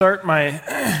Start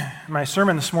my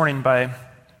sermon this morning by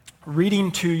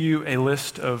reading to you a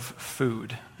list of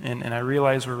food, and I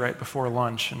realize we're right before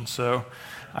lunch, and so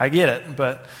I get it,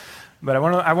 but I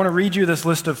want to read you this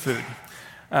list of food: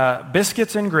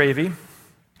 biscuits and gravy,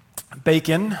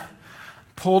 bacon,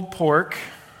 pulled pork,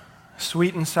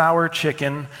 sweet and sour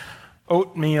chicken,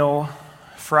 oatmeal,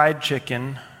 fried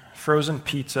chicken, frozen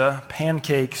pizza,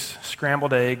 pancakes,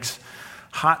 scrambled eggs,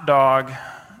 hot dog,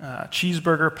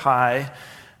 cheeseburger pie,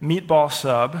 meatball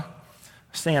sub,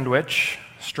 sandwich,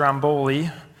 stromboli,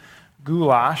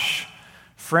 goulash,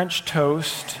 French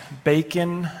toast,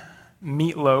 bacon,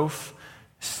 meatloaf,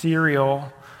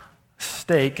 cereal,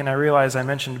 steak, and I realize I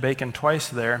mentioned bacon twice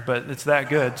there, but it's that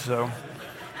good, so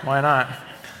why not?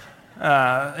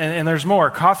 And there's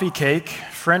more: coffee cake,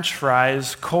 French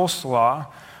fries, coleslaw,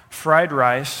 fried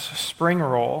rice, spring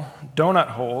roll, donut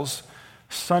holes,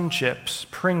 sun chips,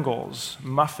 Pringles,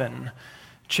 muffin,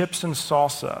 chips and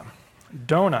salsa,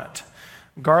 donut,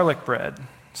 garlic bread,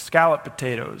 scalloped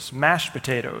potatoes, mashed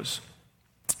potatoes,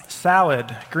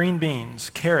 salad, green beans,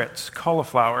 carrots,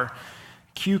 cauliflower,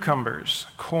 cucumbers,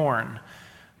 corn,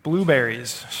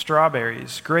 blueberries,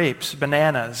 strawberries, grapes,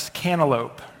 bananas,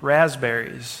 cantaloupe,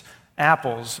 raspberries,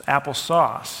 apples,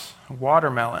 applesauce,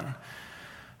 watermelon,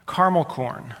 caramel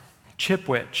corn,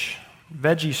 chipwich,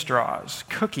 veggie straws,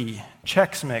 cookie,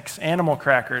 Chex Mix, animal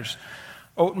crackers,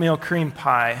 oatmeal cream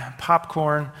pie,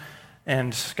 popcorn,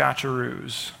 and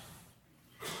scotcheroos.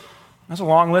 That's a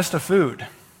long list of food.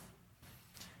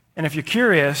 And if you're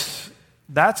curious,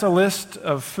 that's a list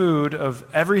of food of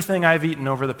everything I've eaten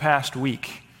over the past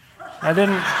week. I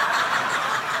didn't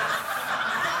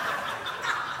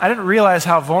realize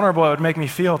how vulnerable it would make me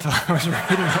feel till I was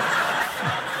reading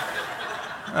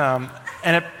it.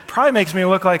 And it probably makes me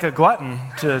look like a glutton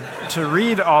to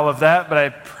read all of that, but I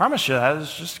promise you that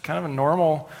is just kind of a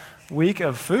normal week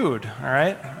of food, all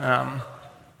right?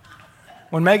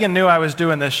 When Megan knew I was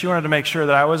doing this, she wanted to make sure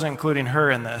that I wasn't including her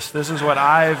in this. This is what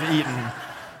I've eaten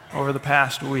over the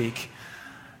past week.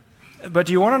 But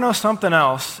do you want to know something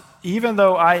else? Even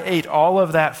though I ate all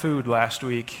of that food last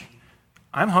week,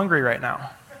 I'm hungry right now.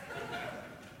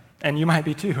 And you might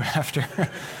be too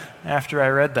after I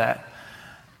read that.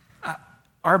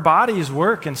 Our bodies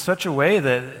work in such a way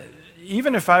that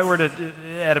even if I were to,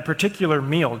 at a particular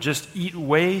meal, just eat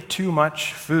way too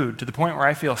much food to the point where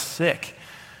I feel sick,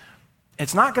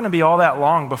 it's not going to be all that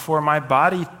long before my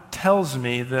body tells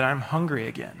me that I'm hungry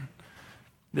again.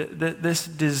 This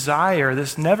desire,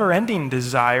 this never-ending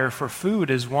desire for food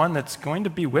is one that's going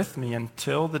to be with me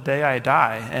until the day I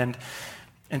die. And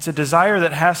it's a desire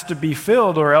that has to be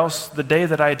filled, or else the day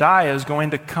that I die is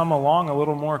going to come along a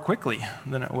little more quickly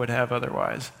than it would have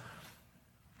otherwise.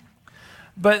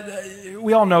 But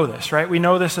we all know this, right? We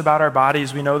know this about our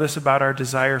bodies. We know this about our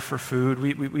desire for food.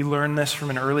 We learn this from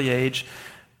an early age.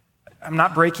 I'm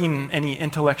not breaking any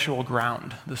intellectual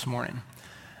ground this morning.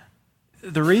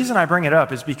 The reason I bring it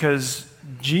up is because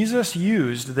Jesus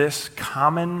used this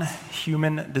common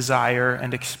human desire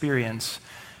and experience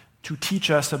to teach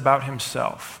us about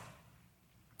himself.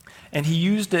 And he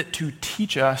used it to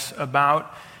teach us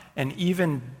about an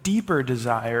even deeper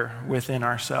desire within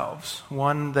ourselves,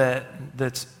 one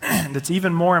that's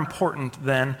even more important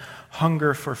than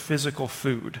hunger for physical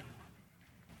food.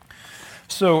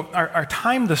 So our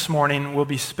time this morning will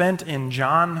be spent in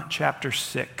John chapter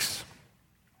 6.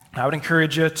 I would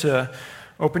encourage you to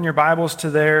open your Bibles to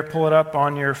there, pull it up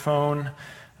on your phone.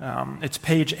 It's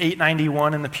page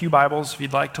 891 in the Pew Bibles, if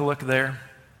you'd like to look there.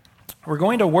 We're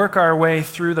going to work our way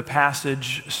through the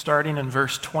passage starting in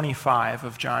verse 25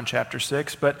 of John chapter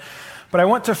 6, but I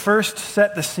want to first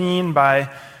set the scene by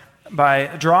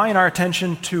drawing our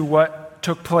attention to what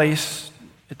took place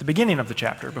at the beginning of the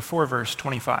chapter, before verse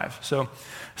 25. So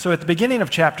at the beginning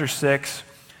of chapter 6,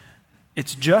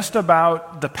 it's just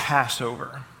about the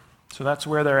Passover. So that's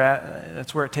where they're at.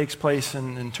 That's where it takes place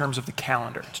in terms of the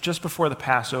calendar. It's just before the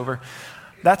Passover.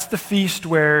 That's the feast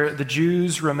where the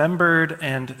Jews remembered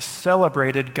and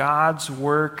celebrated God's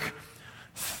work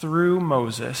through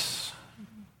Moses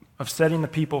of setting the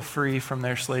people free from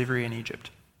their slavery in Egypt.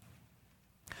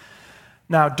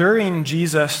 Now, during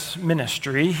Jesus'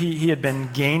 ministry, he had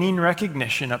been gaining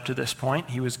recognition up to this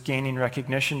point. He was gaining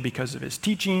recognition because of his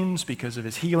teachings, because of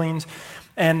his healings.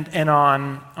 And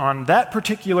on that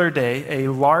particular day,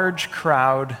 a large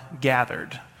crowd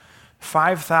gathered.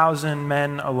 5,000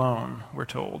 men alone, we're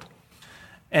told.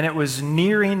 And it was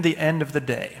nearing the end of the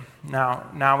day.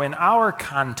 Now in our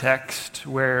context,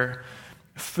 where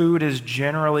food is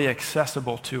generally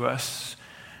accessible to us,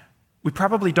 we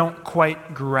probably don't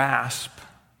quite grasp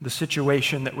the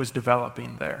situation that was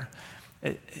developing there.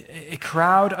 A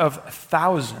crowd of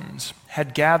thousands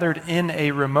had gathered in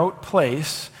a remote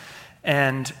place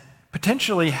and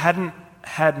potentially hadn't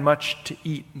had much to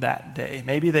eat that day.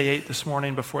 Maybe they ate that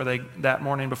morning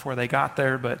before they got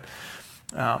there, but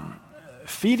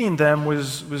feeding them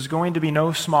was going to be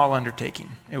no small undertaking.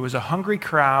 It was a hungry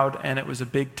crowd, and it was a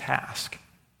big task.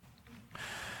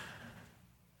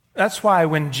 That's why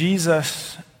when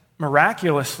Jesus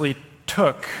miraculously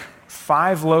took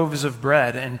 5 loaves of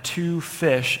bread and 2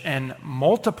 fish and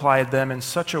multiplied them in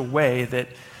such a way that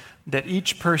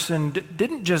each person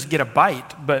didn't just get a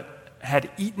bite, but had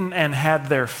eaten and had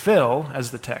their fill,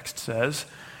 as the text says,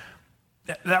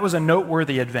 that was a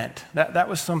noteworthy event. That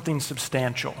was something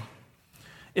substantial.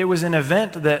 It was an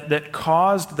event that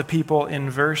caused the people in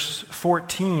verse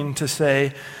 14 to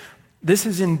say, "This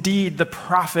is indeed the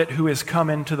prophet who has come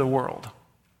into the world."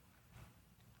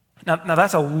 Now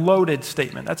that's a loaded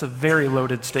statement. That's a very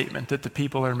loaded statement that the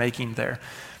people are making there.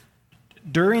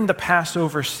 During the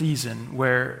Passover season,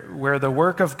 where the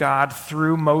work of God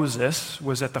through Moses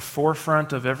was at the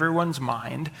forefront of everyone's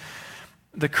mind,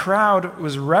 the crowd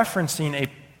was referencing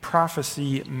a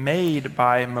prophecy made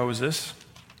by Moses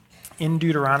in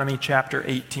Deuteronomy chapter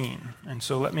 18. And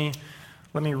so let me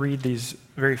read these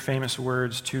very famous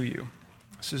words to you.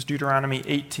 This is Deuteronomy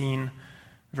 18,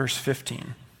 verse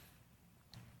 15.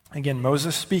 Again,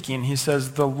 Moses speaking, he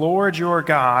says, "The Lord your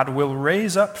God will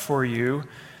raise up for you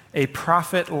a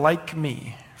prophet like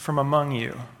me from among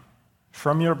you,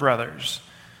 from your brothers.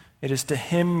 It is to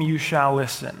him you shall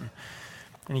listen."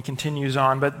 And he continues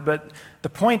on, but the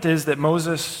point is that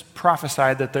Moses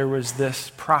prophesied that there was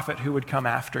this prophet who would come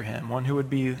after him, one who would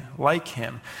be like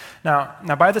him. Now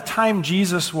by the time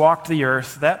Jesus walked the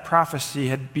earth, that prophecy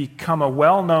had become a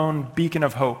well-known beacon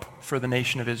of hope for the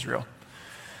nation of Israel.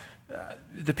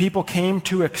 The people came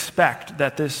to expect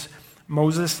that this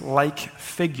Moses-like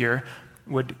figure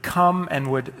would come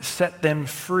and would set them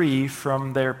free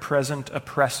from their present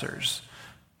oppressors,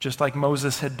 just like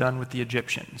Moses had done with the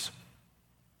Egyptians.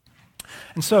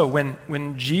 And so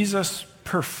when Jesus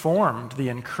performed the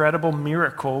incredible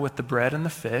miracle with the bread and the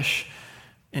fish,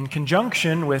 in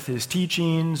conjunction with his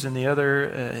teachings and the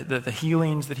other the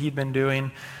healings that he'd been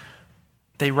doing,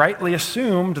 they rightly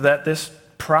assumed that this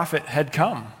prophet had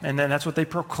come, and then that's what they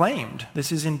proclaimed.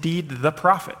 This is indeed the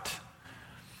prophet.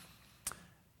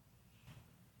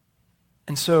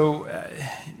 And so,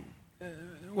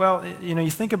 you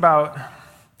think about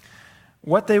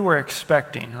what they were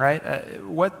expecting, right?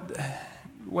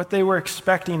 What they were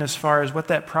expecting as far as what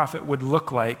that prophet would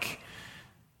look like.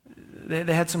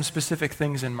 They had some specific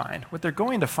things in mind. What they're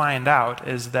going to find out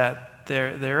is that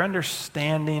their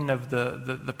understanding of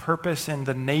the purpose and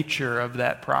the nature of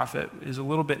that prophet is a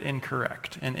little bit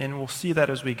incorrect, and we'll see that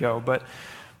as we go. But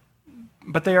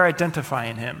they are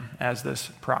identifying him as this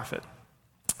prophet.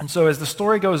 And so as the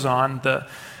story goes on,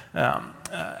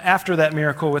 after that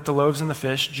miracle with the loaves and the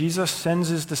fish, Jesus sends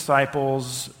his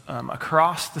disciples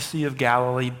across the Sea of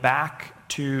Galilee back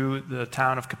to the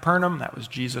town of Capernaum. That was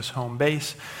Jesus' home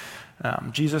base.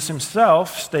 Jesus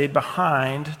himself stayed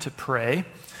behind to pray.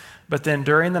 But then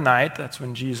during the night, that's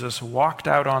when Jesus walked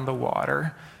out on the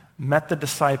water, met the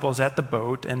disciples at the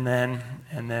boat, and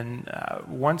then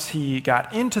once he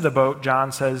got into the boat,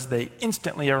 John says they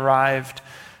instantly arrived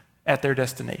at their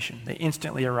destination. They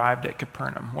instantly arrived at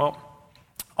Capernaum. Well,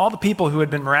 all the people who had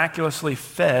been miraculously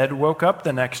fed woke up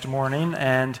the next morning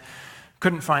and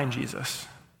couldn't find Jesus.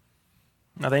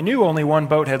 Now, they knew only one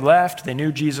boat had left. They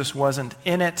knew Jesus wasn't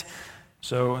in it.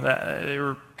 So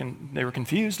they were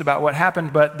confused about what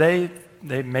happened, but they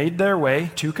made their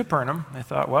way to Capernaum. They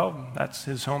thought, well, that's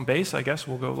his home base. I guess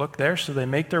we'll go look there. So they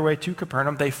make their way to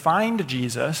Capernaum. They find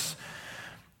Jesus,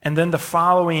 and then the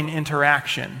following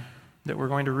interaction that we're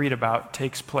going to read about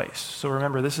takes place. So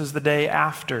remember, this is the day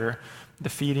after the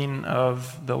feeding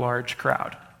of the large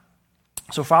crowd.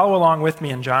 So follow along with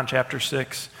me in John chapter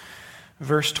 6,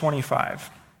 verse 25.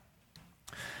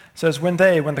 It says, when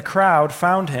the crowd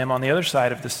found him on the other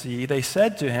side of the sea, they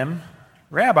said to him,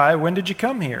 "Rabbi, when did you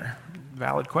come here?"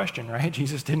 Valid question, right?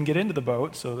 Jesus didn't get into the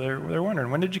boat, so they're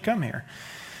wondering, when did you come here?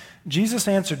 Jesus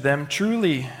answered them,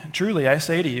 "Truly, truly, I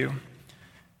say to you,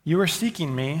 you are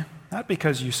seeking me, not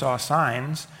because you saw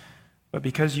signs, but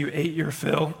because you ate your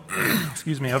fill,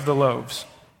 of the loaves.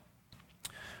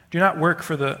 Do not work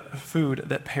for the food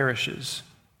that perishes,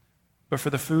 but for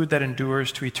the food that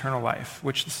endures to eternal life,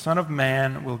 which the Son of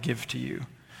Man will give to you.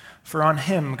 For on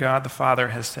him God the Father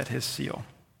has set his seal."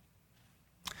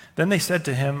 Then they said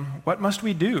to him, "What must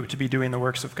we do to be doing the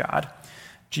works of God?"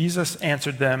 Jesus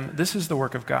answered them, "This is the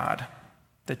work of God,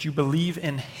 that you believe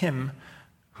in him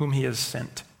whom he has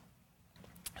sent."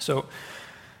 So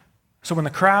So when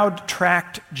the crowd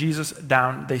tracked Jesus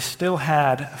down, they still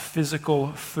had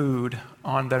physical food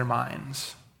on their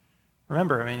minds.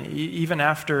 Remember, even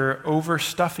after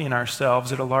overstuffing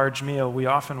ourselves at a large meal, we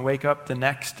often wake up the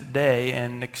next day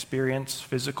and experience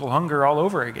physical hunger all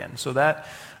over again. So that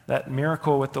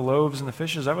miracle with the loaves and the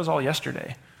fishes, that was all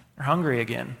yesterday. They're hungry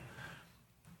again.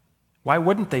 Why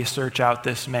wouldn't they search out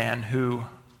this man who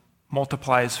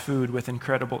multiplies food with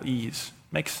incredible ease?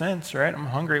 Makes sense, right? I'm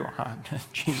hungry.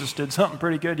 Jesus did something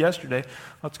pretty good yesterday.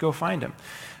 Let's go find him.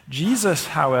 Jesus,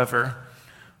 however,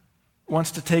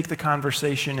 wants to take the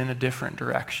conversation in a different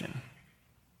direction.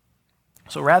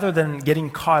 So rather than getting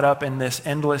caught up in this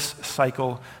endless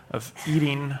cycle of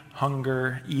eating,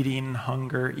 hunger,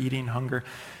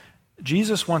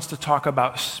 Jesus wants to talk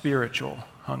about spiritual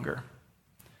hunger.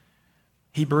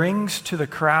 He brings to the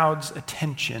crowd's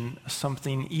attention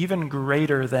something even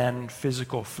greater than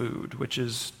physical food, which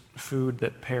is food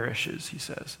that perishes, he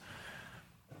says.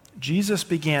 Jesus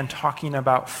began talking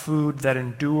about food that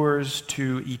endures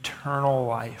to eternal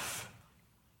life.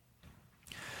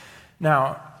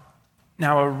 Now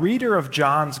a reader of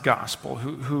John's gospel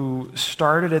who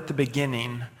started at the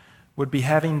beginning would be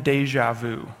having deja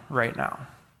vu right now.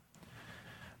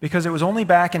 Because it was only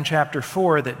back in chapter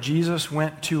 4 that Jesus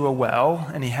went to a well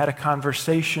and he had a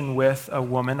conversation with a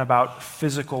woman about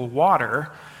physical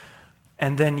water,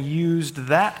 and then used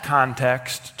that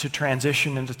context to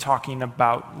transition into talking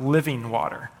about living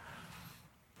water.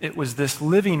 It was this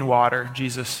living water,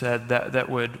 Jesus said, that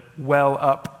would well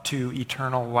up to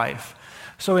eternal life.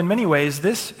 So in many ways,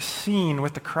 this scene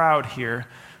with the crowd here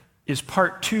is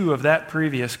part 2 of that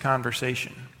previous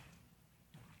conversation.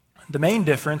 The main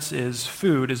difference is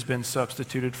food has been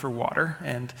substituted for water,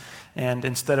 and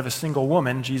instead of a single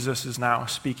woman, Jesus is now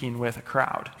speaking with a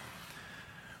crowd.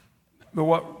 But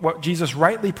what Jesus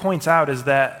rightly points out is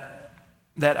that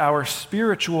our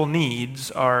spiritual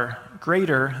needs are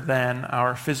greater than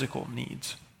our physical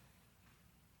needs.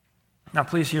 Now,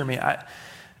 please hear me.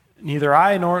 Neither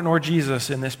I nor Jesus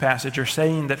in this passage are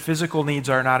saying that physical needs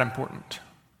are not important.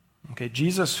 Okay,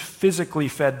 Jesus physically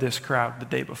fed this crowd the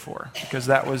day before because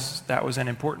that was an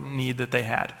important need that they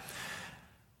had.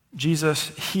 Jesus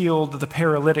healed the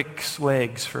paralytic's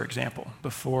legs, for example,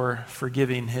 before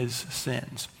forgiving his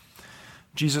sins.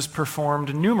 Jesus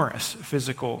performed numerous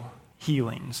physical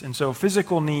healings, and so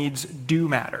physical needs do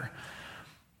matter.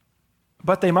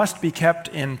 But they must be kept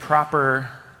in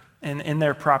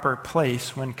their proper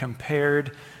place when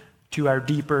compared to our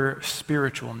deeper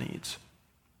spiritual needs.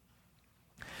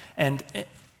 And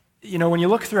when you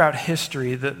look throughout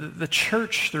history, the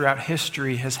church throughout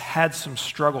history has had some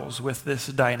struggles with this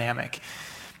dynamic.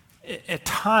 At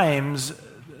times,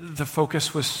 the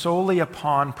focus was solely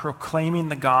upon proclaiming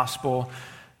the gospel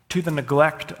to the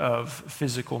neglect of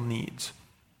physical needs.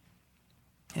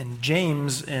 And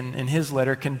James, in his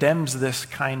letter, condemns this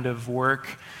kind of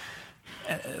work.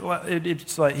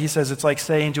 It's like, he says it's like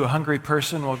saying to a hungry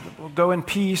person, well, go in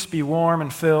peace, be warm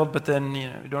and filled, but then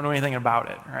you don't know anything about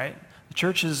it, right? The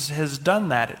church has done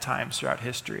that at times throughout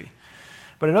history.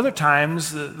 But at other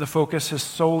times, the focus has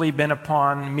solely been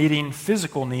upon meeting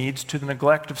physical needs to the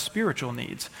neglect of spiritual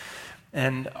needs.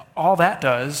 And all that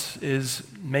does is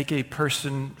make a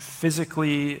person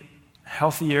physically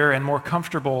healthier and more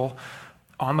comfortable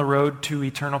on the road to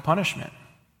eternal punishment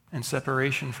and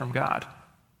separation from God.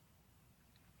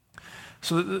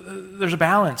 So there's a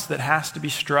balance that has to be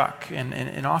struck,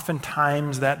 and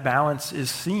oftentimes that balance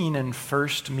is seen in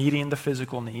first meeting the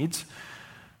physical needs,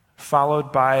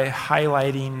 followed by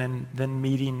highlighting and then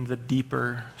meeting the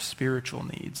deeper spiritual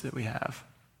needs that we have.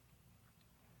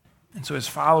 And so as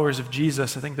followers of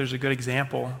Jesus, I think there's a good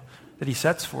example that he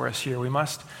sets for us here. We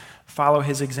must follow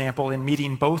his example in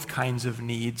meeting both kinds of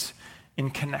needs in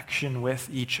connection with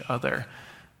each other.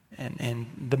 And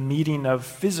the meeting of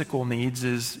physical needs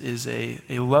is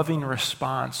a loving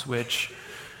response which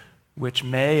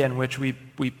may and which we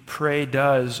pray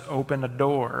does open a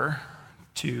door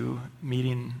to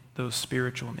meeting those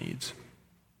spiritual needs.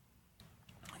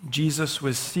 Jesus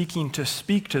was seeking to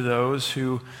speak to those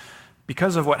who,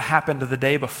 because of what happened the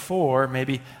day before,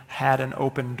 maybe had an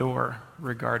open door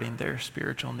regarding their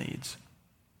spiritual needs.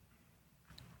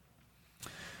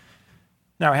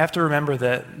 Now, I have to remember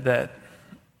that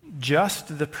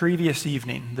just the previous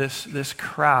evening, this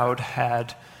crowd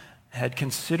had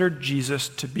considered Jesus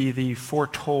to be the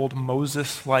foretold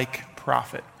Moses-like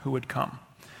prophet who would come.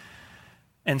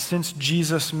 And since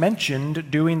Jesus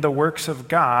mentioned doing the works of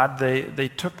God, they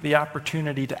took the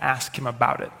opportunity to ask him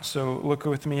about it. So look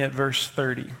with me at verse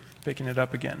 30, picking it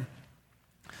up again.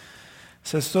 It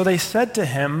says, "So they said to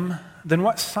him, 'Then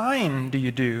what sign do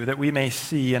you do that we may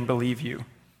see and believe you?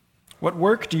 What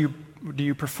work do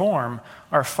you perform?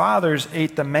 Our fathers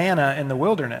ate the manna in the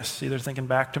wilderness." See, they're thinking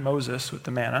back to Moses with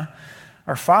the manna.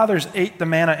 "Our fathers ate the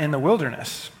manna in the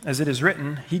wilderness. As it is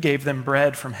written, he gave them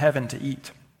bread from heaven to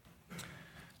eat."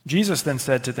 Jesus then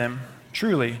said to them,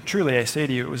 "Truly, truly, I say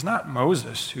to you, it was not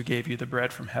Moses who gave you the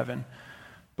bread from heaven,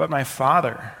 but my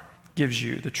Father gives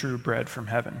you the true bread from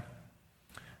heaven.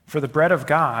 For the bread of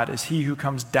God is he who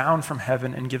comes down from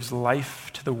heaven and gives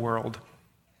life to the world."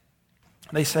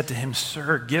 They said to him,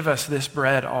 "Sir, give us this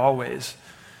bread always."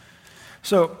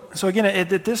 So again,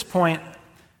 at this point,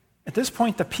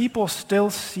 the people still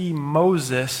see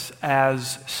Moses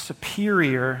as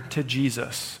superior to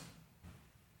Jesus.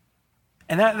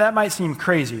 And that might seem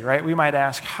crazy, right? We might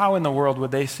ask, how in the world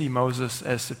would they see Moses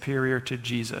as superior to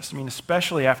Jesus? I mean,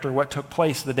 especially after what took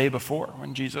place the day before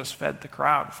when Jesus fed the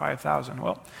crowd, 5,000.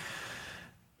 Well,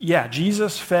 yeah,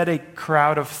 Jesus fed a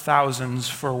crowd of thousands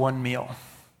for one meal.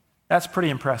 That's pretty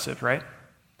impressive, right?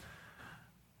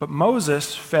 But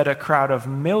Moses fed a crowd of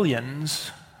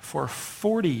millions for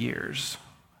 40 years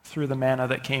through the manna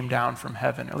that came down from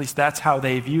heaven. At least that's how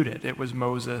they viewed it. It was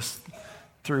Moses,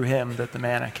 through him, that the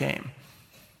manna came.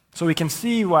 So we can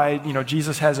see why,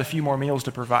 Jesus has a few more meals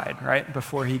to provide, right,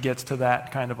 before he gets to that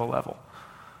kind of a level.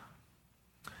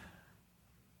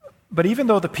 But even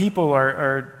though the people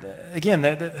are again,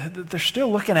 they're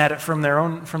still looking at it from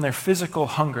their physical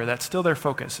hunger. That's still their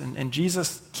focus. And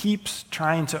Jesus keeps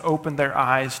trying to open their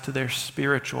eyes to their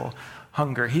spiritual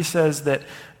hunger. He says that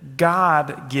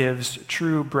God gives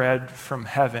true bread from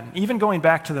heaven. Even going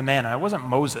back to the manna, it wasn't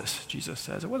Moses, Jesus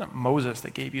says. It wasn't Moses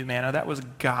that gave you manna. That was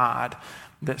God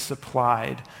that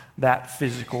supplied that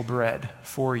physical bread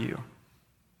for you.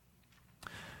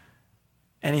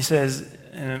 And he says,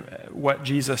 what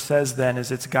Jesus says then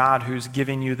is it's God who's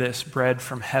giving you this bread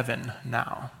from heaven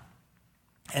now.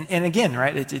 And again,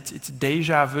 right, it's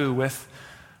deja vu with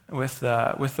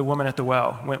the woman at the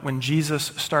well. When Jesus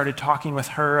started talking with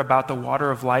her about the water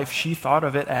of life, she thought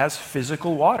of it as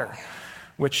physical water,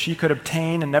 which she could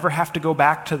obtain and never have to go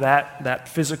back to that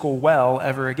physical well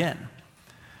ever again.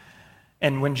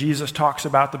 And when Jesus talks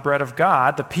about the bread of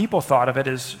God, the people thought of it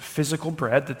as physical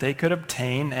bread that they could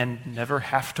obtain and never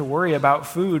have to worry about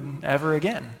food ever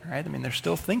again, right? I mean, they're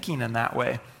still thinking in that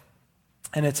way.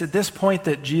 And it's at this point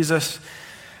that Jesus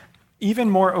even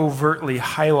more overtly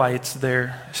highlights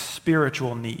their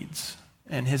spiritual needs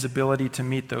and his ability to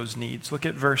meet those needs. Look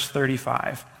at verse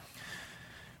 35.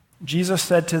 Jesus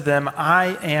said to them,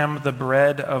 "I am the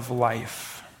bread of life.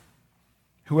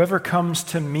 Whoever comes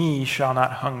to me shall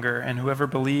not hunger, and whoever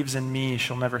believes in me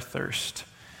shall never thirst.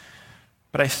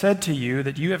 But I said to you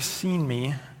that you have seen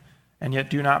me, and yet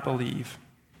do not believe.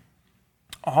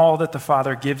 All that the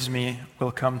Father gives me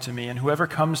will come to me, and whoever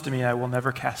comes to me I will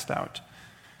never cast out.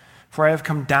 For I have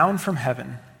come down from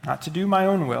heaven, not to do my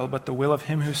own will, but the will of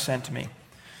him who sent me.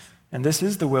 And this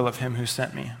is the will of him who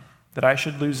sent me, that I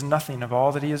should lose nothing of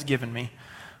all that he has given me,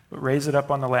 but raise it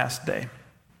up on the last day.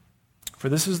 For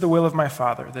this is the will of my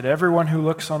Father, that everyone who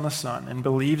looks on the Son and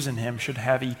believes in him should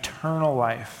have eternal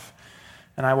life,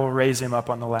 and I will raise him up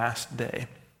on the last day."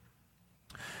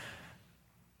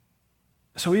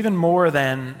 So even more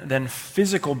than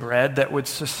physical bread that would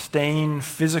sustain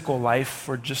physical life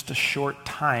for just a short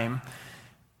time,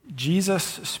 Jesus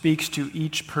speaks to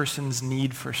each person's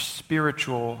need for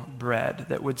spiritual bread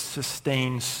that would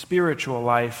sustain spiritual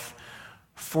life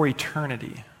for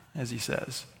eternity, as he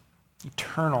says.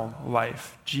 Eternal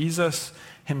life. Jesus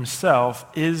himself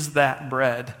is that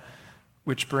bread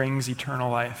which brings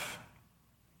eternal life.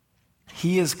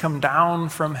 He has come down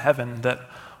from heaven that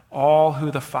all who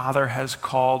the Father has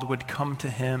called would come to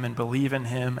him and believe in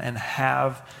him and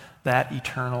have that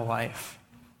eternal life.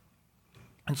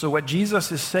 And so what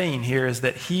Jesus is saying here is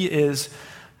that he is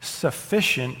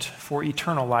sufficient for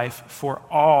eternal life for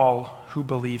all who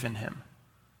believe in him.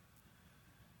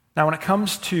 Now, when it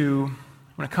comes to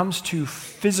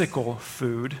physical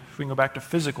food, if we can go back to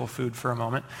physical food for a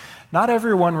moment, not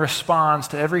everyone responds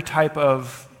to every type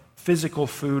of physical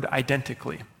food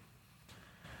identically.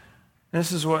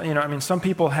 This is what, some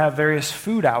people have various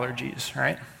food allergies,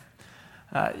 right?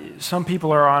 Some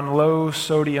people are on low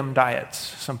sodium diets.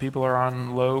 Some people are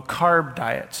on low carb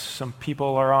diets. Some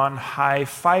people are on high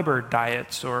fiber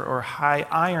diets or high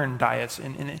iron diets.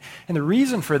 And the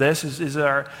reason for this is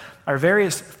our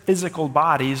various physical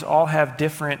bodies all have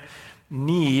different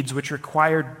needs which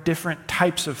require different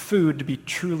types of food to be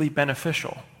truly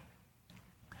beneficial.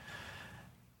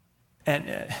 And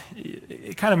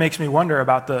it kind of makes me wonder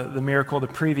about the miracle the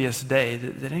previous day.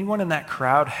 Did anyone in that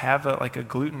crowd have a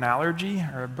gluten allergy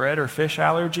or a bread or fish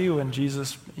allergy when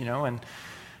Jesus, and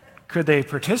Could they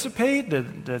participate?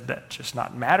 Did that just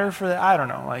not matter for that? I don't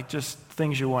know, like just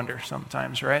things you wonder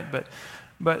sometimes, right?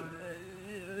 But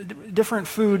different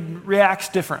food reacts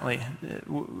differently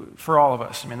for all of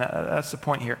us. I mean, that's the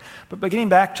point here. But getting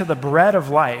back to the bread of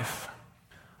life,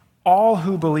 all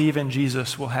who believe in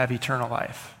Jesus will have eternal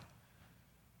life.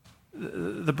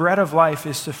 The bread of life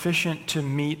is sufficient to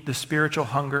meet the spiritual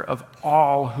hunger of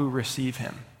all who receive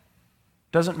him.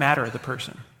 Doesn't matter the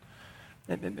person.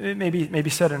 It maybe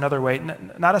said another way,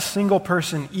 not a single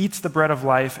person eats the bread of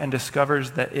life and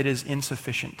discovers that it is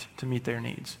insufficient to meet their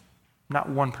needs. Not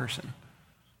one person.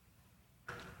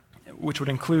 Which would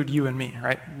include you and me,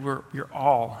 right? You're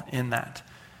all in that.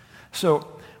 So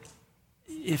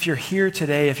if you're here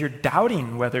today, if you're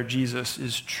doubting whether Jesus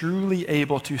is truly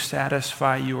able to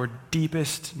satisfy your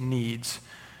deepest needs,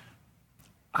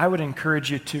 I would encourage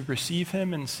you to receive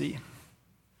him and see.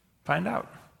 Find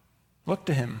out. Look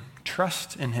to him.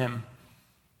 Trust in him.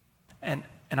 And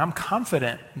I'm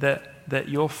confident that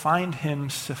you'll find him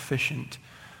sufficient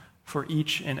for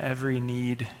each and every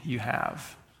need you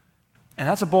have. And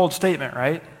that's a bold statement,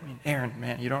 right? I mean, Aaron,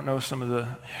 man, you don't know some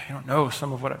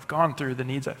of what I've gone through, the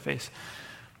needs I face.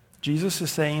 Jesus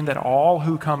is saying that all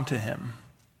who come to him,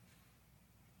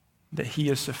 that he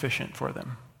is sufficient for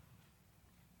them.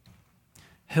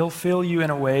 He'll fill you in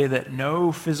a way that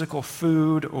no physical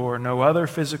food or no other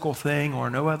physical thing or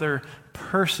no other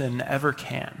person ever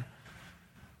can.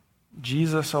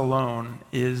 Jesus alone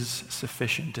is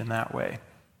sufficient in that way.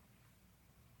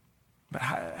 But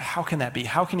how can that be?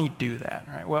 How can he do that?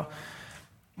 Right? Well,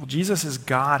 Jesus is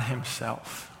God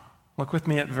himself. Look with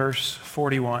me at verse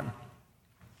 41.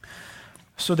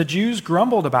 So the Jews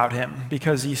grumbled about him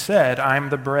because he said, I'm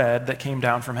the bread that came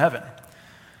down from heaven.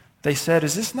 They said,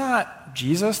 is this not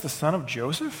Jesus, the son of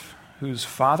Joseph, whose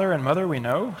father and mother we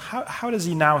know? How does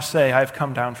he now say, I've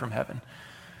come down from heaven?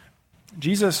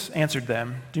 Jesus answered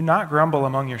them, do not grumble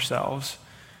among yourselves.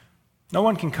 No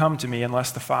one can come to me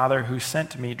unless the Father who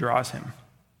sent me draws him,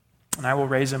 and I will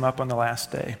raise him up on the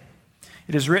last day.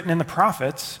 It is written in the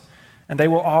prophets, and they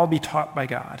will all be taught by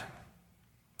God.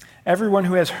 Everyone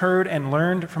who has heard and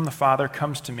learned from the Father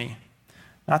comes to me.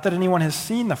 Not that anyone has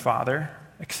seen the Father,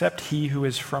 except he who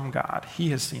is from God.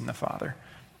 He has seen the Father.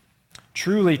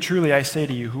 Truly, truly, I say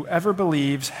to you, whoever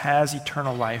believes has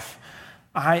eternal life.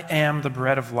 I am the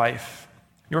bread of life.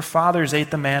 Your fathers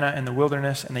ate the manna in the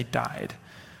wilderness, and they died.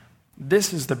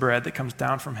 This is the bread that comes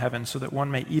down from heaven, so that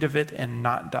one may eat of it and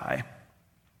not die.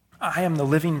 I am the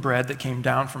living bread that came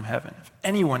down from heaven. If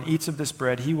anyone eats of this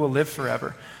bread, he will live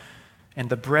forever. And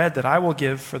the bread that I will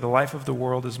give for the life of the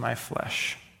world is my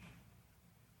flesh.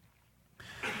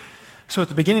 So at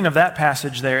the beginning of that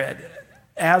passage there,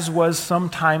 as was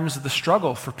sometimes the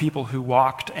struggle for people who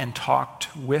walked and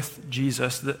talked with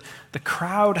Jesus, the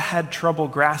crowd had trouble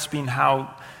grasping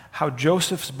how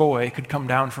Joseph's boy could come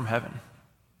down from heaven.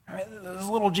 Right? This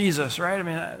little Jesus, right? I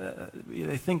mean,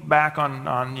 they think back on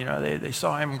they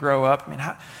saw him grow up. I mean,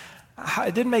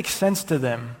 it didn't make sense to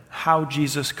them how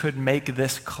Jesus could make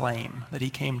this claim that he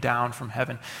came down from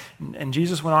heaven. And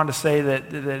Jesus went on to say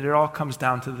that it all comes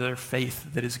down to their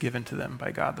faith that is given to them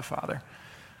by God the Father.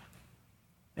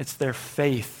 It's their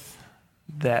faith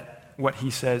that what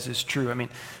he says is true. I mean,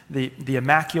 the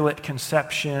immaculate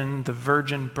conception, the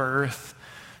virgin birth,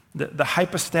 the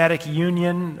hypostatic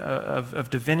union of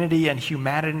divinity and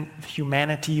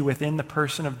humanity within the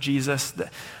person of Jesus,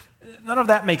 none of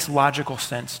that makes logical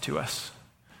sense to us.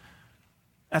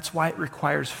 That's why it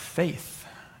requires faith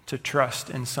to trust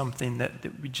in something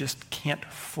that we just can't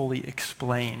fully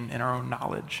explain in our own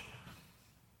knowledge.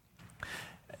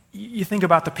 You think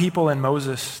about the people in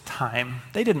Moses' time.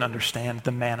 They didn't understand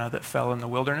the manna that fell in the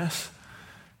wilderness.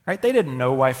 Right? They didn't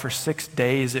know why for 6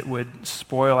 days it would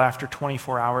spoil after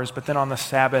 24 hours, but then on the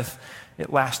Sabbath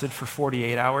it lasted for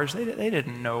 48 hours. They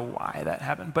didn't know why that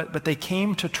happened, but they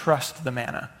came to trust the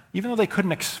manna. Even though they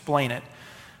couldn't explain it,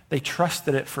 they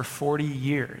trusted it for 40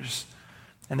 years,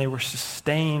 and they were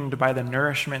sustained by the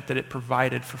nourishment that it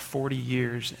provided for 40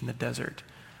 years in the desert.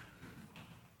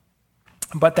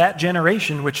 But that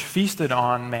generation which feasted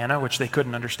on manna, which they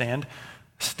couldn't understand,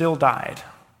 still died.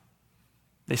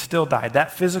 They still died.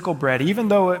 That physical bread, even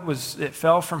though it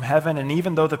fell from heaven, and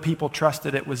even though the people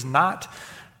trusted it, was not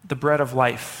the bread of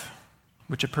life,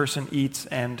 which a person eats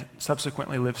and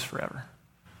subsequently lives forever.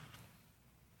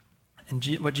 And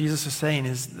what Jesus is saying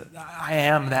is, I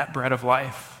am that bread of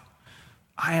life.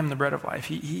 I am the bread of life.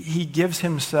 He gives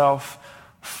himself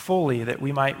fully that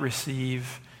we might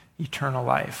receive eternal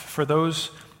life. For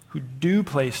those who do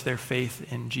place their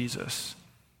faith in Jesus,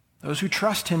 those who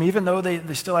trust him, even though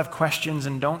they still have questions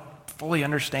and don't fully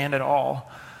understand it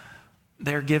all,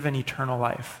 they're given eternal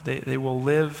life. They will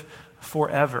live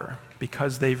forever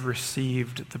because they've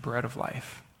received the bread of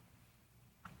life.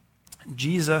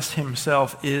 Jesus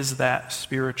himself is that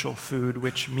spiritual food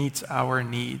which meets our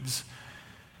needs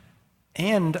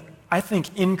and I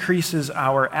think increases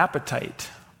our appetite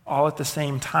all at the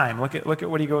same time. Look at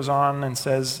what he goes on and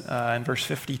says in verse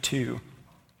 52.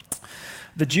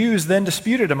 The Jews then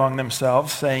disputed among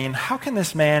themselves, saying, "How can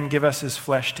this man give us his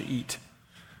flesh to eat?"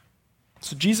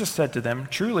 So Jesus said to them,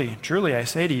 "Truly, truly, I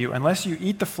say to you, unless you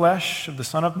eat the flesh of the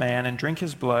Son of Man and drink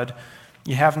his blood,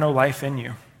 you have no life in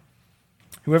you.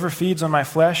 Whoever feeds on my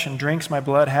flesh and drinks my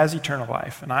blood has eternal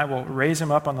life, and I will raise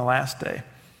him up on the last day.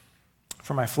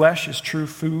 For my flesh is true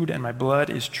food, and my blood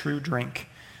is true drink.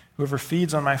 Whoever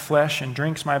feeds on my flesh and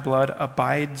drinks my blood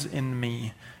abides in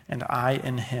me, and I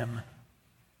in him.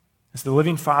 As the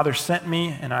living Father sent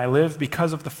me, and I live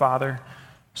because of the Father,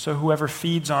 so whoever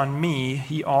feeds on me,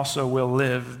 he also will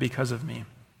live because of me.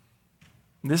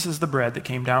 This is the bread that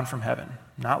came down from heaven,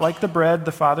 not like the bread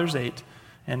the fathers ate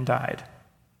and died.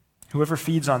 Whoever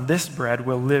feeds on this bread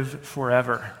will live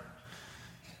forever."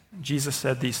 Jesus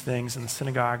said these things in the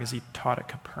synagogue as he taught at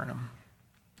Capernaum.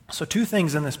 So 2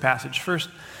 things in this passage. First,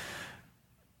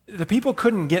 the people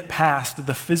couldn't get past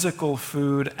the physical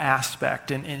food aspect.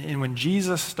 And when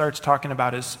Jesus starts talking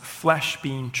about his flesh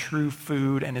being true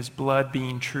food and his blood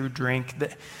being true drink,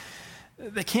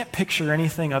 they can't picture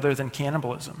anything other than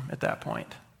cannibalism at that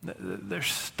point. They're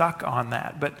stuck on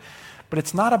that. But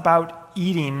it's not about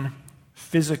eating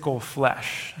physical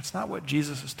flesh. It's not what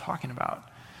Jesus is talking about.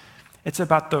 It's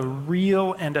about the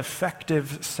real and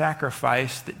effective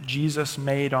sacrifice that Jesus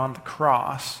made on the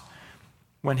cross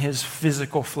when his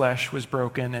physical flesh was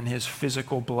broken and his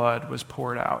physical blood was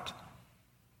poured out.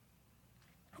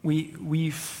 We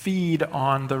feed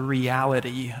on the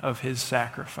reality of his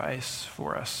sacrifice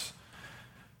for us,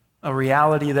 a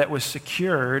reality that was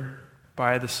secured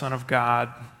by the Son of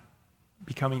God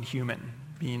becoming human,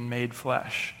 being made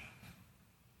flesh.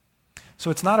 So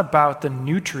it's not about the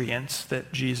nutrients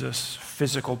that Jesus'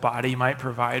 physical body might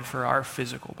provide for our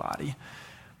physical body.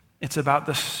 It's about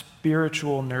the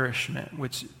spiritual nourishment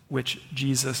which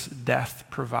Jesus' death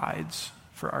provides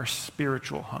for our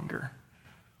spiritual hunger.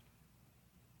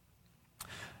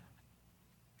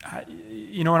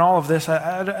 In all of this,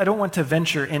 I don't want to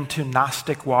venture into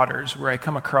Gnostic waters where I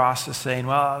come across as saying,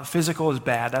 well, physical is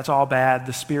bad, that's all bad,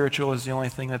 the spiritual is the only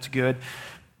thing that's good.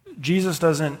 Jesus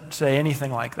doesn't say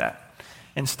anything like that.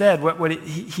 Instead,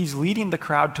 he's leading the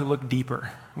crowd to look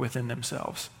deeper within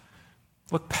themselves,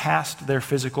 look past their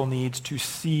physical needs to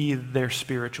see their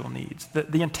spiritual needs.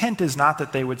 The intent is not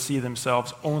that they would see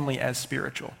themselves only as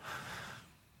spiritual.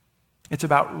 It's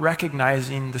about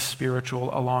recognizing the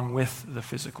spiritual along with the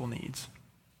physical needs.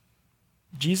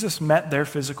 Jesus met their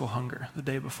physical hunger the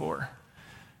day before.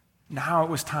 Now it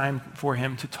was time for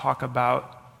him to talk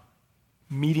about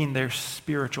meeting their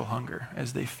spiritual hunger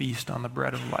as they feast on the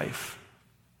bread of life.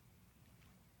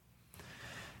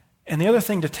 And the other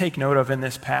thing to take note of in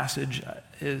this passage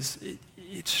is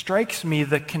it strikes me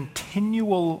the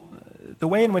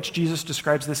way in which Jesus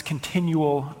describes this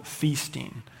continual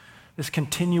feasting, this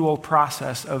continual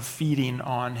process of feeding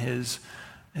on his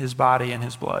body and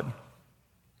his blood.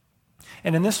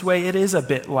 And in this way, it is a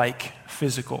bit like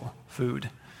physical food.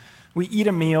 We eat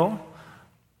a meal,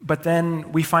 but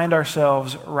then we find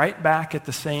ourselves right back at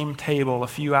the same table a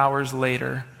few hours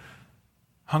later,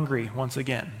 hungry once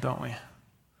again, don't we?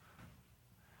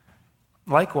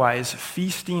 Likewise,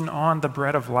 feasting on the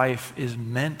bread of life is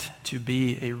meant to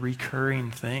be a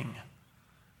recurring thing.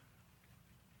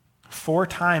 4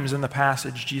 times in the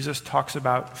passage, Jesus talks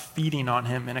about feeding on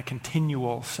him in a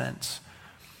continual sense.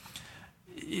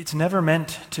 It's never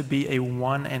meant to be a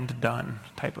one and done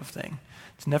type of thing.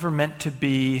 It's never meant to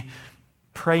be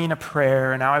praying a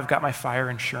prayer, and now I've got my fire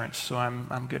insurance, so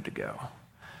I'm good to go.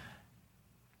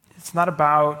 It's not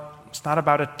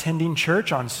about attending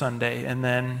church on Sunday and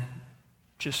then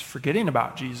just forgetting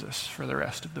about Jesus for the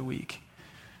rest of the week.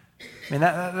 I mean,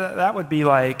 that would be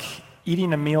like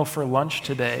eating a meal for lunch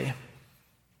today,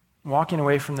 walking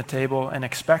away from the table and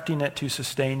expecting it to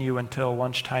sustain you until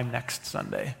lunchtime next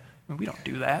Sunday. I mean, we don't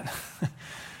do that.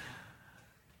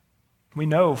 We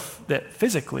know that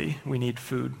physically we need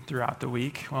food throughout the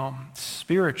week. Well,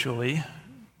 spiritually,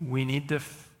 we need to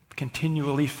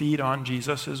continually feed on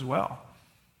Jesus as well,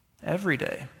 every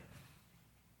day.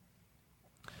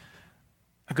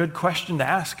 A good question to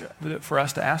ask, for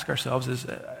us to ask ourselves is,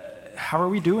 how are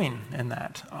we doing in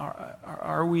that?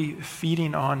 Are we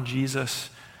feeding on Jesus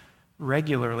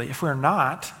regularly? If we're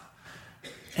not,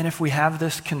 and if we have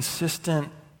this consistent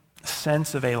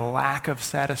sense of a lack of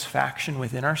satisfaction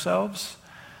within ourselves,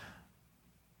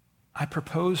 I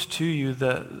propose to you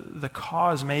the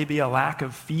cause may be a lack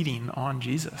of feeding on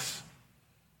Jesus.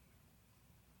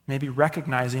 Maybe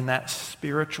recognizing that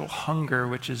spiritual hunger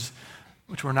which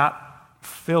we're not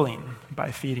filling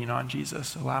by feeding on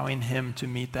Jesus, allowing him to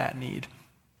meet that need.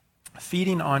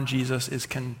 Feeding on Jesus is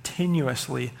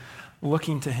continuously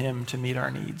looking to him to meet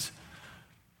our needs.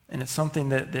 And it's something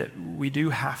that we do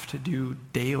have to do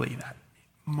daily,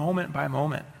 moment by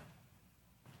moment.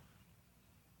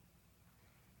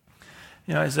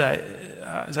 You know, as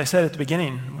I said at the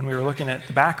beginning, when we were looking at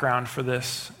the background for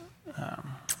this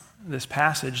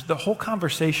passage, the whole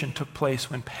conversation took place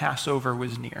when Passover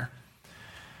was near.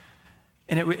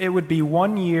 And it would be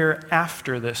 1 year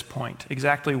after this point,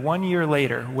 exactly 1 year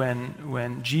later,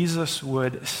 when Jesus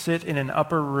would sit in an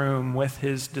upper room with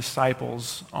his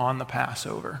disciples on the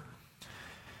Passover.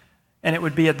 And it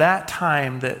would be at that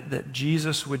time that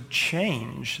Jesus would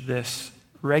change this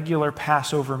regular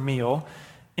Passover meal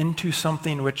into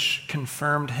something which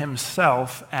confirmed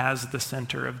himself as the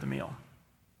center of the meal.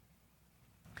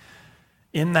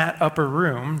 In that upper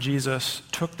room, Jesus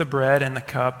took the bread and the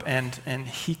cup and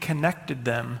he connected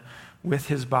them with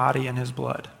his body and his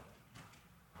blood.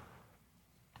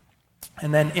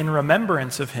 And then in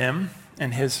remembrance of him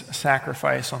and his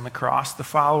sacrifice on the cross, the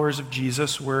followers of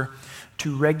Jesus were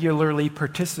to regularly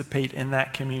participate in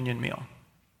that communion meal.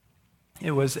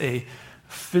 It was a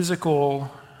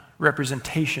physical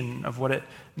representation of what it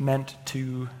meant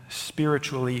to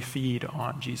spiritually feed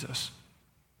on Jesus.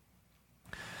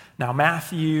 Now,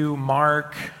 Matthew,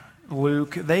 Mark,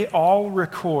 Luke, they all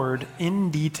record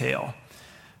in detail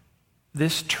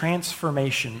this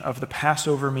transformation of the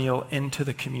Passover meal into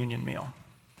the communion meal.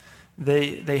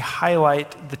 They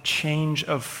highlight the change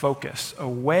of focus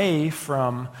away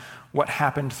from what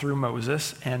happened through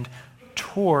Moses and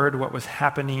toward what was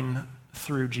happening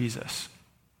through Jesus.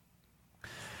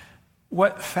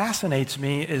 What fascinates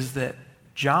me is that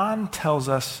John tells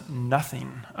us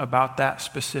nothing about that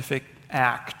specific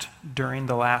act during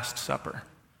the Last Supper.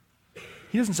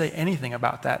 He doesn't say anything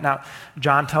about that. Now,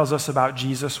 John tells us about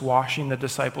Jesus washing the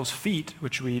disciples' feet,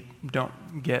 which we don't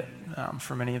get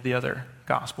from any of the other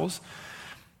Gospels.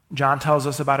 John tells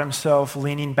us about himself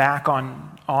leaning back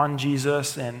on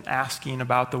Jesus and asking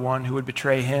about the one who would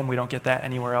betray him. We don't get that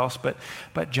anywhere else.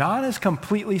 But John is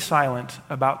completely silent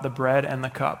about the bread and the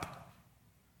cup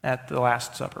at the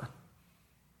Last Supper.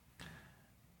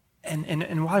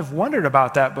 And while I've wondered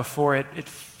about that before, it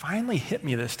finally hit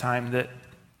me this time that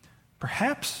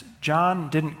perhaps John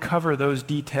didn't cover those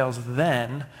details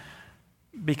then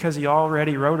because he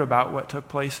already wrote about what took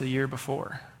place a year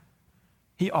before.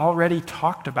 He already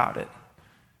talked about it.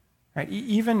 Right?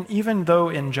 Even though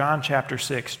in John chapter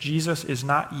 6, Jesus is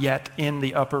not yet in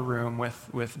the upper room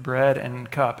with bread and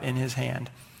cup in his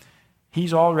hand,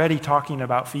 he's already talking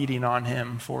about feeding on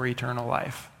him for eternal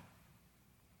life.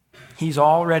 He's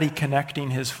already connecting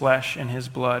his flesh and his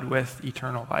blood with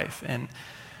eternal life. And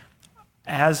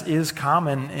as is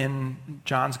common in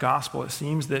John's gospel, it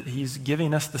seems that he's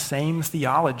giving us the same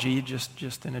theology,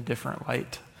 just in a different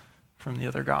light from the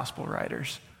other gospel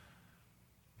writers.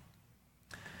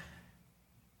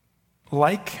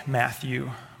 Like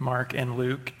Matthew, Mark, and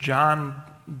Luke, John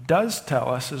does tell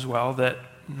us as well that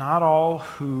not all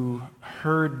who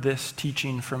heard this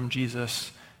teaching from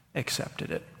Jesus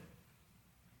accepted it.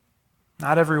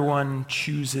 Not everyone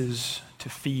chooses to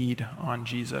feed on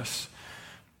Jesus.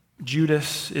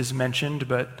 Judas is mentioned,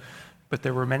 but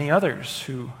there were many others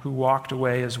who walked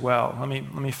away as well. Let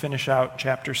me finish out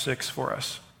chapter 6 for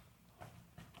us,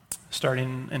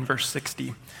 starting in verse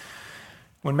 60.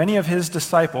 When many of his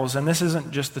disciples, and this isn't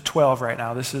just the 12 right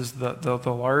now, this is the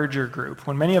larger group.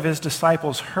 When many of his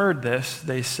disciples heard this,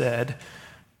 they said,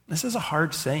 "This is a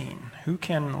hard saying. Who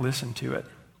can listen to it?"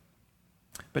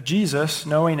 But Jesus,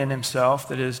 knowing in himself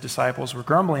that his disciples were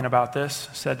grumbling about this,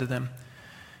 said to them,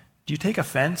 "Do you take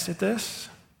offense at this?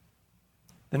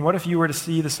 Then what if you were to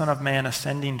see the Son of Man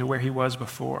ascending to where he was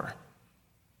before?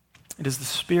 It is the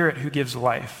Spirit who gives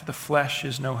life. The flesh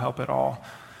is no help at all.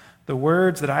 The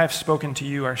words that I have spoken to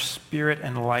you are spirit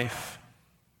and life.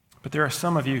 But there are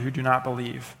some of you who do not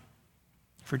believe."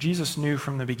 For Jesus knew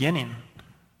from the beginning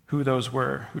who those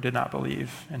were who did not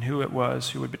believe and who it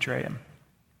was who would betray him.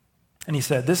 And he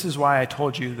said, "This is why I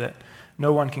told you that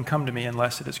no one can come to me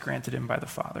unless it is granted him by the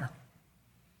Father."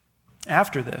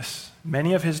 After this,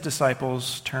 many of his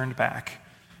disciples turned back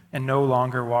and no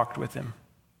longer walked with him.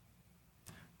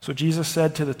 So Jesus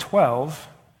said to the 12,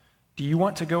 "Do you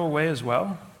want to go away as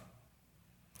well?"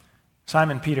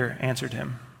 Simon Peter answered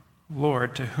him,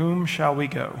 "Lord, to whom shall we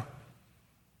go?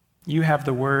 You have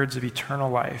the words of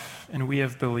eternal life, and we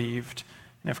have believed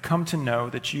and have come to know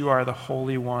that you are the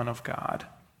Holy One of God."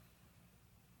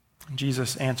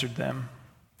 Jesus answered them,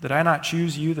 "Did I not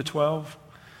choose you, the 12?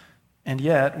 And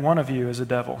yet one of you is a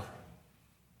devil."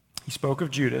 He spoke of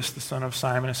Judas, the son of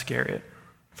Simon Iscariot,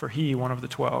 for he, one of the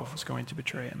 12, was going to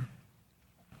betray him.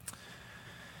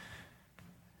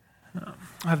 I'll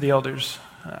have the elders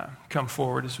come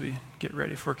forward as we get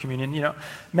ready for communion.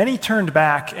 Many turned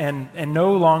back and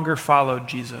no longer followed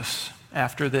Jesus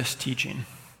after this teaching.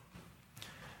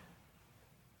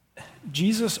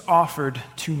 Jesus offered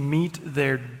to meet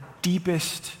their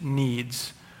deepest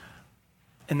needs,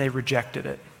 and they rejected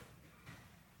it.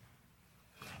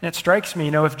 And it strikes me,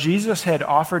 if Jesus had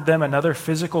offered them another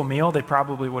physical meal, they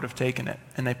probably would have taken it,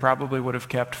 and they probably would have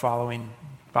kept following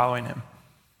him.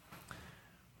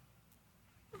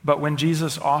 But when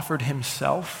Jesus offered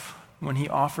himself, when he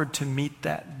offered to meet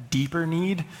that deeper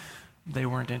need, they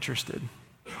weren't interested.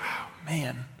 Wow,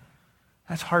 man,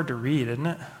 that's hard to read, isn't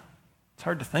it? It's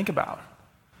hard to think about.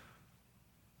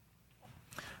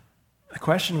 The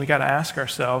question we got to ask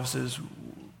ourselves is,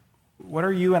 what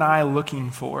are you and I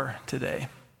looking for today?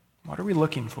 What are we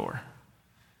looking for?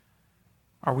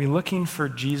 Are we looking for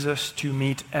Jesus to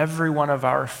meet every one of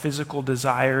our physical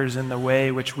desires in the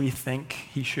way which we think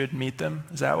he should meet them?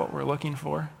 Is that what we're looking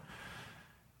for?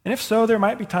 And if so, there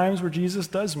might be times where Jesus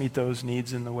does meet those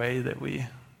needs in the way that we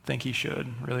think he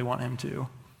should, really want him to.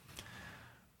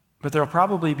 But there will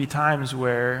probably be times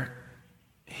where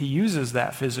he uses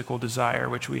that physical desire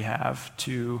which we have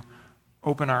to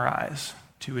open our eyes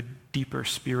to a deeper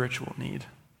spiritual need.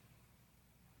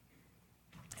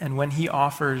 And when he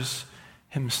offers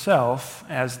himself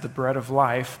as the bread of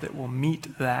life that will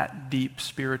meet that deep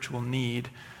spiritual need,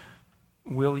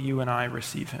 will you and I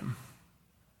receive him?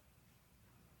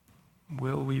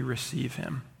 Will we receive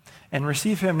him? And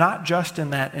receive him not just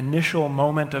in that initial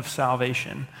moment of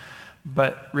salvation,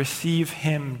 but receive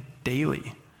him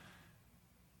daily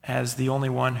as the only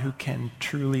one who can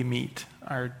truly meet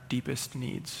our deepest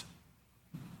needs.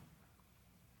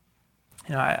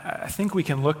 I think we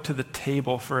can look to the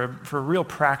table for a real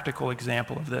practical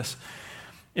example of this.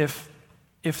 If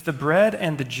the bread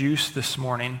and the juice this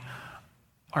morning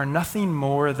are nothing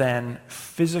more than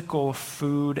physical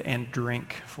food and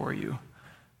drink for you,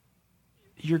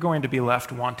 you're going to be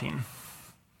left wanting.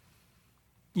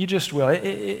 You just will.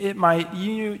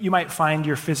 You might find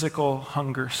your physical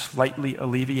hunger slightly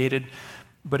alleviated,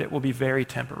 but it will be very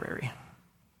temporary.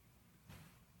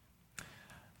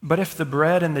 But if the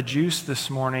bread and the juice this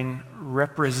morning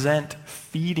represent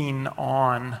feeding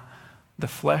on the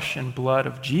flesh and blood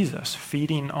of Jesus,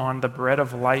 feeding on the bread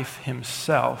of life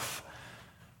himself,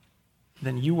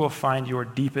 then you will find your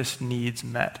deepest needs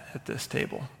met at this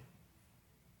table.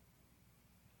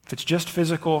 If it's just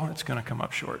physical, it's going to come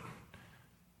up short.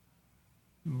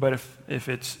 But if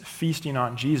it's feasting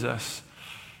on Jesus,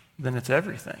 then it's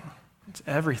everything. It's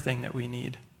everything that we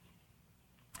need.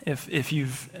 If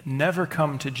you've never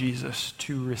come to Jesus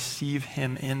to receive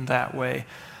him in that way,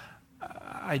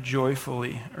 I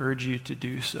joyfully urge you to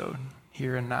do so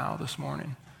here and now this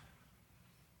morning.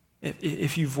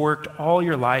 If you've worked all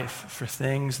your life for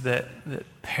things that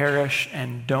perish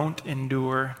and don't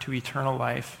endure to eternal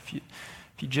life, if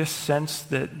you just sense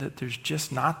that there's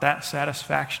just not that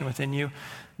satisfaction within you,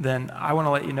 then I want to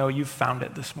let you know you've found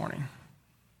it this morning.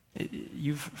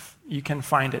 You can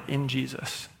find it in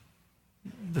Jesus.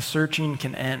 The searching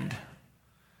can end.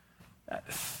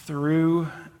 Through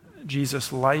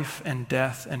Jesus' life and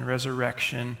death and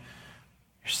resurrection,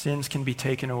 your sins can be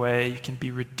taken away, you can be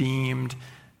redeemed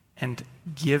and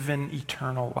given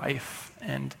eternal life.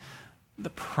 And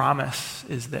the promise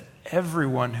is that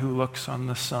everyone who looks on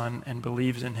the Son and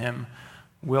believes in him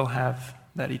will have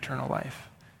that eternal life.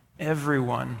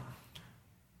 Everyone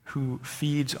who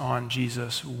feeds on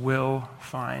Jesus will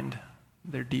find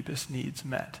their deepest needs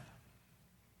met.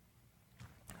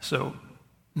 So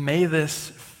may this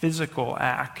physical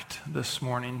act this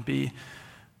morning be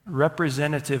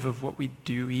representative of what we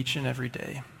do each and every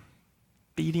day.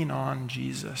 Feeding on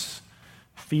Jesus,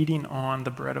 feeding on the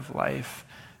bread of life,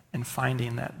 and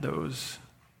finding that those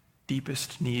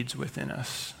deepest needs within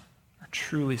us are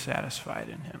truly satisfied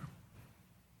in him.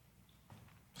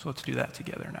 So let's do that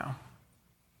together now.